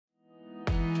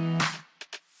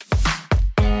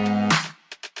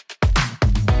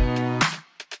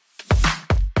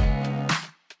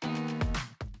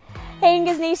Hey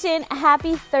Angus Nation,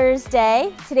 happy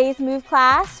Thursday. Today's move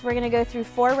class, we're gonna go through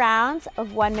 4 rounds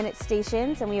of 1-minute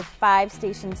stations, and we have 5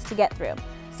 stations to get through.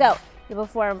 So you'll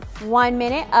perform 1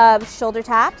 minute of shoulder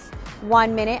taps,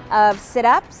 1 minute of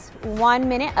sit-ups, 1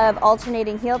 minute of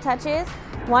alternating heel touches,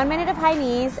 1 minute of high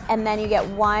knees, and then you get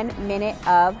 1 minute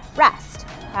of rest,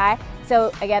 okay?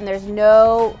 So again, there's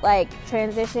no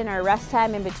transition or rest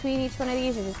time in between each one of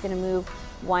these. You're just gonna move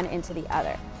one into the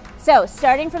other. So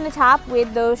starting from the top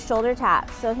with those shoulder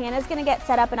taps. So Hannah's gonna get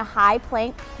set up in a high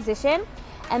plank position,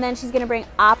 and then she's gonna bring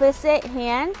opposite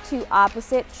hand to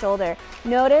opposite shoulder.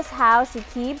 Notice how she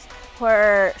keeps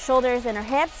her shoulders and her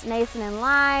hips nice and in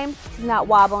line. She's not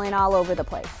wobbling all over the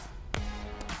place.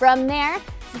 From there,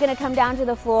 she's gonna come down to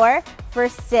the floor for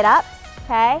sit-ups,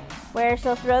 okay? Where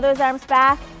she'll throw those arms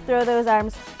back, throw those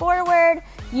arms forward,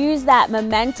 use that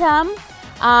momentum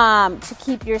to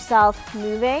keep yourself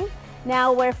moving.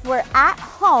 Now, if we're at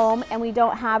home and we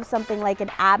don't have something like an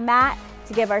ab mat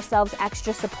to give ourselves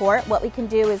extra support, what we can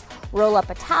do is roll up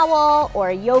a towel or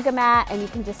a yoga mat, and you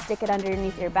can just stick it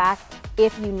underneath your back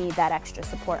if you need that extra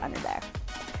support under there.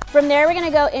 From there, we're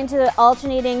gonna go into the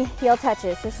alternating heel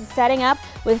touches. So she's setting up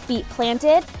with feet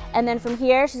planted, and then from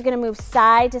here, she's gonna move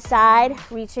side to side,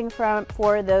 reaching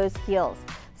for those heels.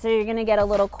 So you're gonna get a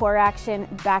little core action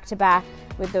back to back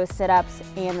with those sit-ups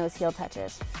and those heel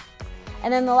touches.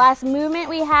 And then the last movement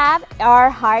we have are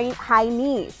high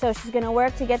knees. So she's gonna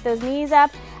work to get those knees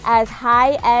up as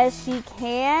high as she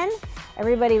can.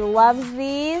 Everybody loves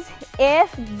these.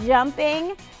 If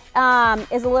jumping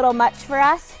is a little much for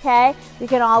us, okay, we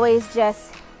can always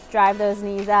just drive those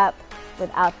knees up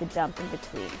without the jump in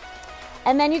between.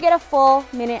 And then you get a full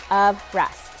minute of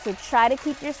rest. So try to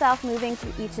keep yourself moving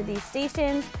through each of these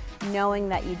stations, knowing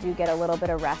that you do get a little bit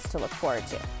of rest to look forward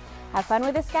to. Have fun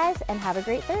with this, guys, and have a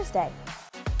great Thursday.